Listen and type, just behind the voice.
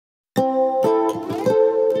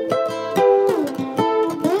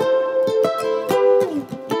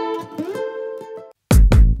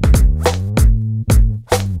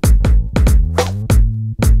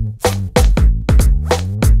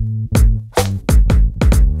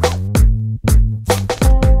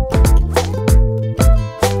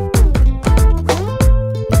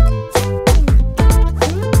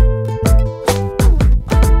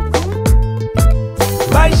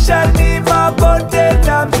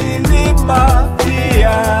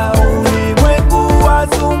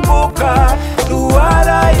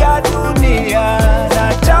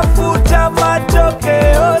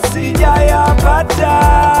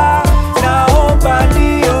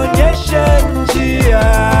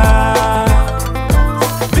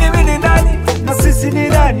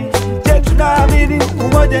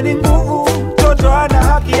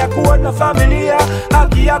familia,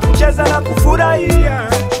 haki ya kucheza na kufurahia.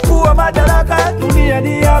 Chukua madaraka ya dunia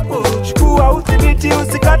ni yako, chukua udhibiti,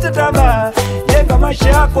 usikate tamaa. Jenga maisha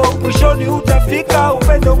yako, mwishoni utafika.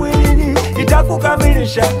 Upendo mwilini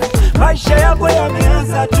itakukamilisha. Maisha yako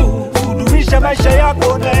yameanza tu, kudumisha maisha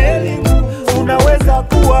yako na elimu. Unaweza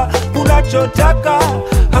kuwa unachotaka,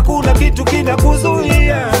 hakuna kitu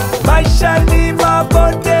kinakuzuia. Maisha ni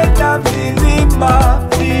mabonde na milima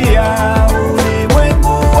pia,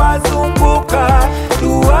 ulimwengu wazunguka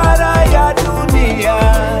duara ya dunia.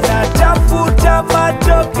 Natafuta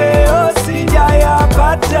matokeo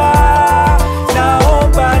sijayapata,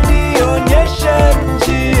 naomba nionyeshe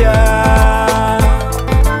njia.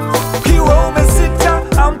 Ukiwa umesita,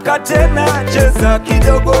 amka tena, cheza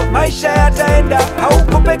kidogo, maisha yataenda.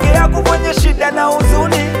 Hauko peke yako kwenye shida na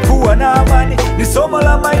huzuni, kuwa na amani ni somo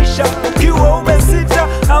la maisha. Ukiwa umesita,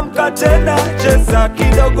 amka tena, cheza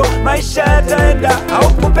kidogo, maisha yataenda.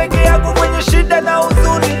 Hauko peke yako kwenye shida na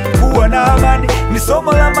huzuni, kuwa na amani ni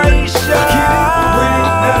somo la maisha.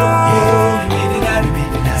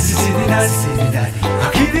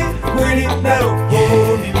 Akili mwili na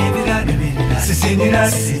roho, mimi ni nani? Sisi ni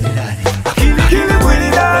nani? Akili mwili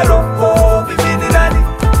na roho, mimi ni nani?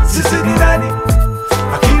 Sisi ni nani?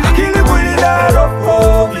 Akili mwili na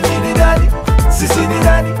roho, mimi ni nani? Sisi ni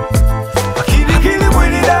nani? Akili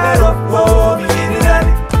mwili na roho, mimi ni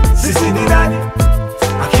nani? Sisi ni nani?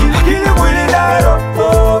 Akili mwili na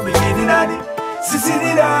roho, mimi ni nani? Sisi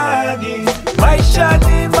ni nani? Maisha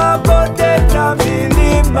ni mabonde na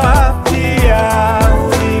milima pia,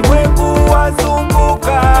 ulimwengu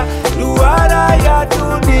wazunguka duara ya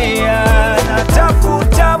dunia.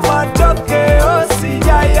 Natafuta matokeo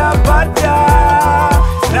sijayapata,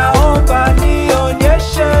 naomba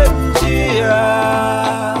nionyeshe njia.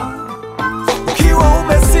 Ukiwa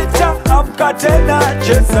umesita, amka tena,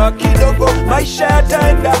 cheza kidogo, maisha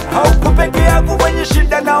yataenda. Hauko peke yako kwenye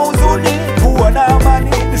shida na huzuni, kuwa na amani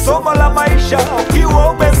ni somo la maisha. Ukiwa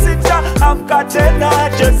umesita, amka tena,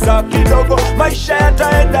 cheza kidogo, maisha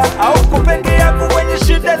yataenda. Hauko peke yako kwenye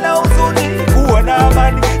shida na huzuni, kuwa na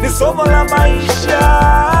amani ni somo la maisha.